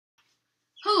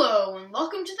Hello and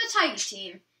welcome to the Tiggy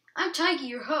Team. I'm Tiggy,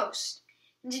 your host,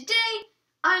 and today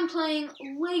I'm playing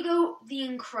Lego The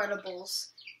Incredibles.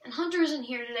 And Hunter isn't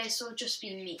here today, so it'll just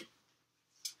be me.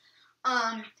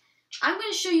 I'm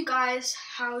going to show you guys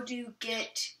how to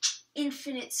get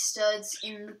infinite studs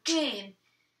in the game.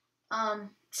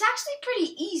 It's actually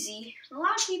pretty easy. A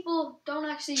lot of people don't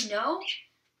actually know,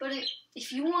 but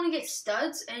if you want to get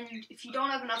studs, and if you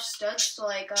don't have enough studs to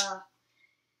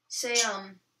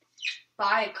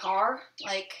buy a car,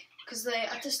 because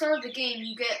at the start of the game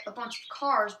you get a bunch of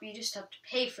cars, but you just have to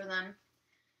pay for them.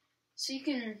 So you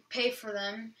can pay for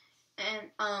them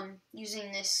and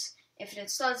using this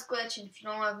infinite studs glitch, and if you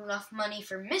don't have enough money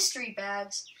for mystery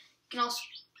bags, you can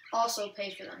also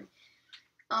pay for them.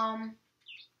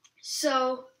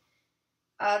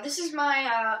 This is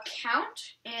my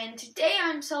account, and today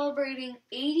I'm celebrating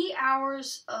 80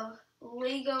 hours of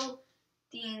Lego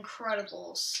The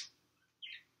Incredibles.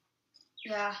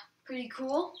 Yeah, pretty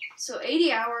cool. So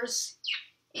 80 hours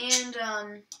and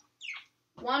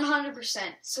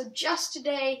 100%. So just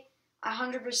today, I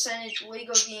 100%ed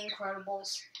Lego The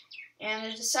Incredibles, and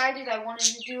I decided I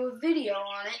wanted to do a video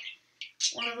on it.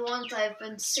 One of the ones I've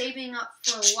been saving up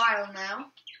for a while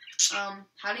now.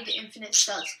 How to get infinite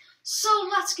studs. So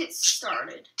let's get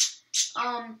started.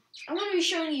 I'm going to be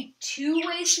showing you two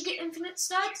ways to get infinite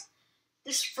studs.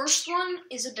 This first one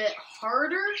is a bit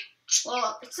harder.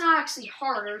 Well, it's not actually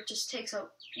harder, it just takes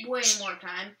up way more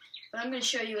time, but I'm going to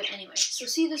show you it anyway. So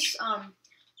see this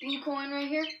blue coin right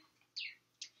here?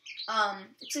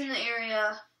 It's in the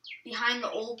area behind the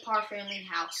old Parr family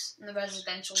house in the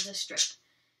residential district.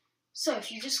 So if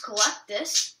you just collect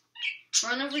this,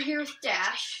 run over here with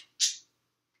dash,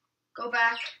 go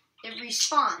back, it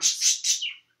respawns.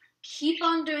 Keep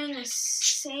on doing the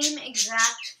same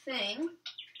exact thing,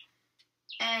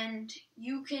 and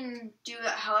you can do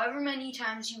it however many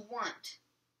times you want.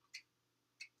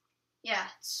 Yeah,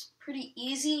 it's pretty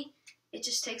easy. It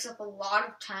just takes up a lot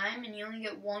of time, and you only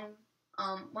get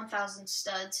 1,000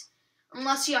 studs,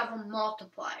 unless you have a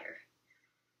multiplier,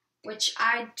 which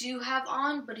I do have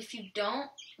on, but if you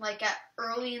don't, like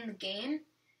early in the game,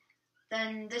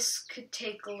 then this could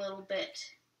take a little bit.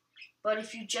 But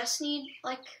if you just need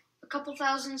like a couple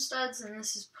thousand studs, then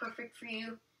this is perfect for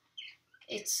you.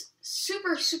 It's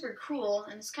super, super cool,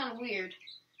 and it's kind of weird,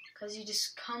 because you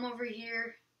just come over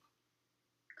here,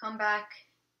 come back,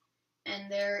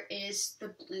 and there is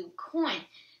the blue coin.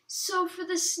 So for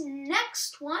this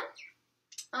next one,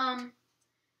 I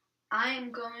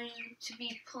am going to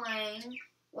be playing,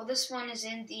 well, this one is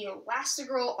in the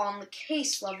Elastigirl on the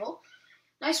case level.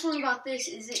 Nice one about this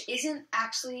is it isn't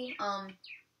actually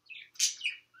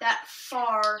that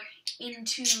far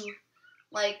into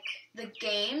the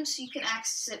game, so you can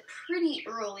access it pretty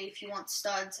early if you want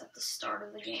studs at the start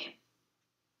of the game.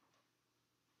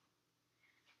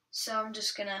 So I'm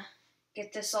just gonna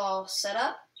get this all set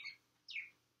up.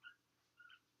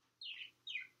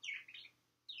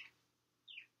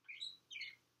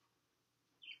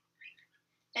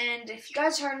 And if you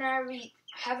guys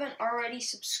haven't already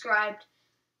subscribed,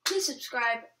 please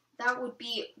subscribe. That would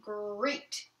be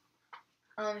great.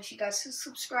 If you guys could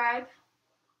subscribe.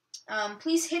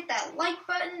 Please hit that like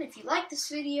button if you like this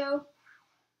video.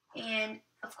 And,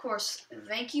 of course,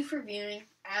 thank you for viewing,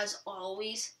 as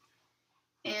always.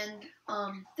 And,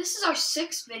 this is our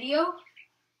 6th video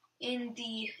in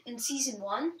Season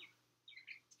 1.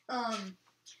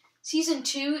 Season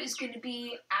 2 is going to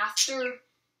be after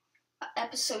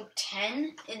Episode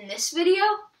 10 in this video.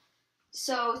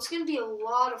 So, it's going to be a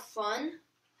lot of fun.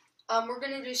 We're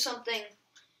going to do something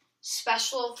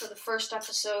special for the first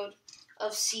episode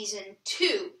of Season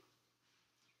 2.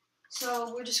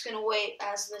 So we're just going to wait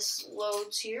as this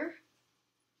loads here.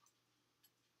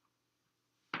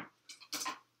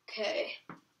 Okay.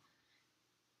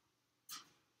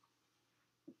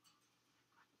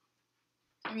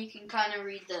 And you can kind of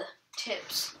read the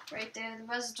tips right there, the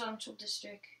residential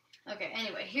district. Okay,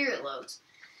 anyway, here it loads.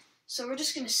 So we're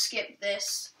just going to skip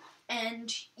this,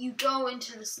 and you go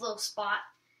into this little spot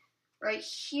right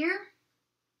here.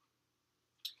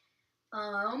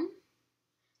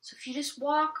 So if you just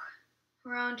walk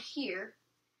around here,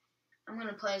 I'm going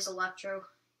to play as Electro.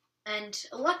 And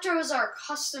Electro is our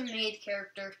custom-made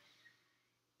character,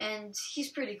 and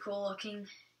he's pretty cool looking.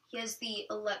 He has the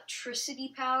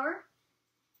electricity power.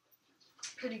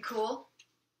 Pretty cool.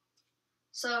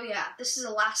 So yeah, this is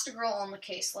Elastigirl on the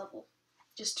case level,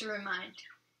 just to remind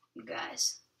you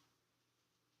guys.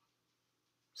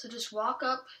 So just walk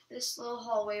up this little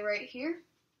hallway right here.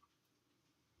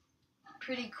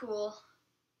 Pretty cool.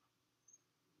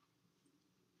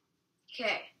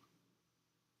 Okay.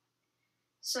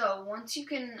 So once you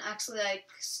can actually like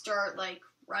start like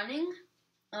running,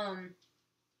 then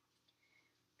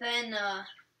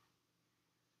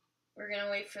we're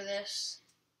gonna wait for this.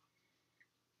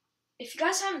 If you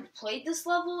guys haven't played this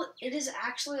level, it is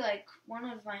actually like one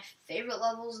of my favorite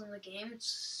levels in the game.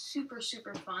 It's super,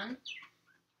 super fun.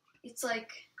 It's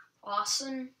like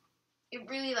awesome. It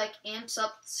really like amps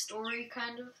up the story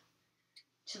kind of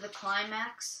to the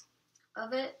climax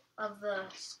of it, of the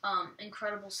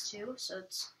Incredibles 2. So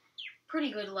it's a pretty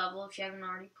good level if you haven't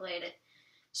already played it.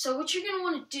 So what you're going to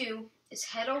want to do is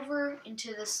head over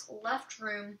into this left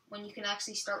room when you can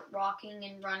actually start walking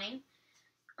and running.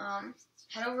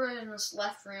 Head over in this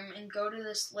left room and go to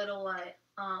this little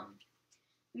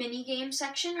mini game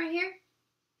section right here.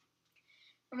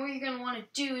 And what you're going to want to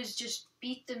do is just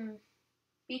beat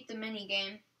the mini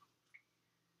game,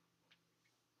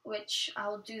 which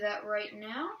I'll do that right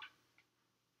now.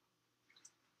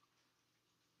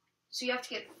 So you have to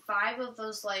get 5 of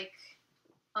those like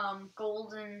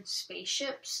golden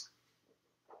spaceships.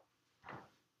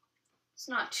 It's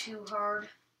not too hard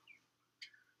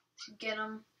to get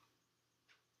them.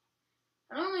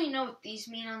 I don't really know what these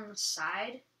mean on the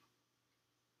side,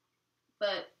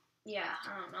 but yeah,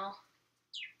 I don't know.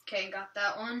 Okay, got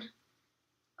that one.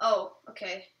 Oh,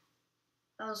 okay.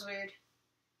 That was weird.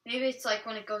 Maybe it's like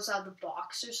when it goes out of the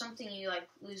box or something, you like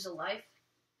lose a life.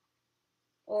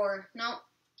 Or, no,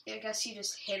 I guess you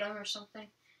just hit them or something.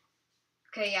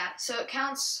 Okay, yeah, so it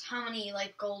counts how many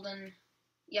like golden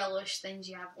yellowish things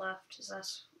you have left.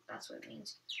 That's what it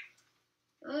means.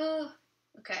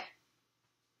 Okay.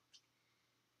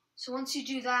 So once you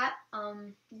do that,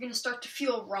 you're going to start to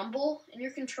feel rumble in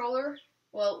your controller.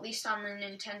 Well, at least on the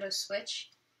Nintendo Switch.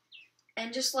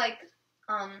 And just like,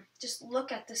 just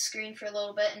look at the screen for a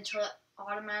little bit until it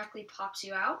automatically pops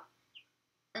you out.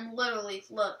 And literally,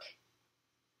 look.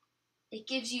 It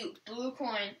gives you blue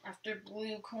coin after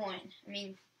blue coin. I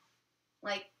mean,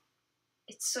 like,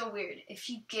 it's so weird. If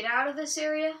you get out of this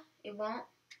area, it won't.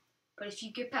 But if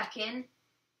you get back in,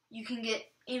 you can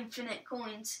get infinite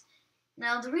coins.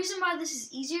 Now, the reason why this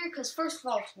is easier, because first of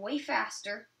all, it's way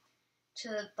faster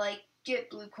to, like, get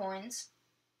blue coins.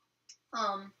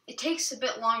 It takes a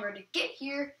bit longer to get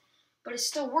here, but it's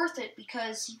still worth it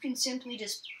because you can simply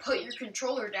just put your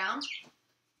controller down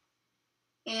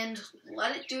and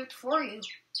let it do it for you.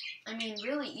 I mean,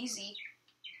 really easy.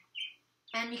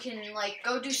 And you can, like,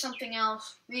 go do something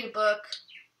else, read a book,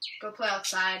 go play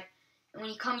outside, and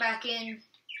when you come back in,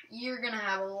 you're going to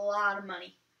have a lot of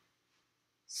money.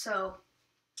 So,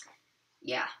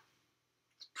 yeah.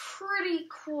 It's a pretty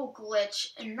cool glitch,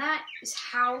 and that is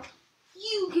how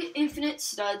you get infinite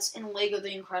studs in LEGO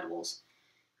The Incredibles.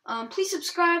 Please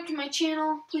subscribe to my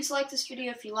channel, please like this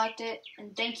video if you liked it,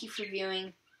 and thank you for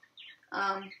viewing.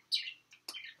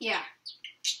 Yeah.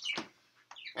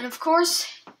 And of course,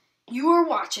 you are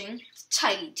watching the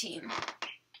Tidy Team.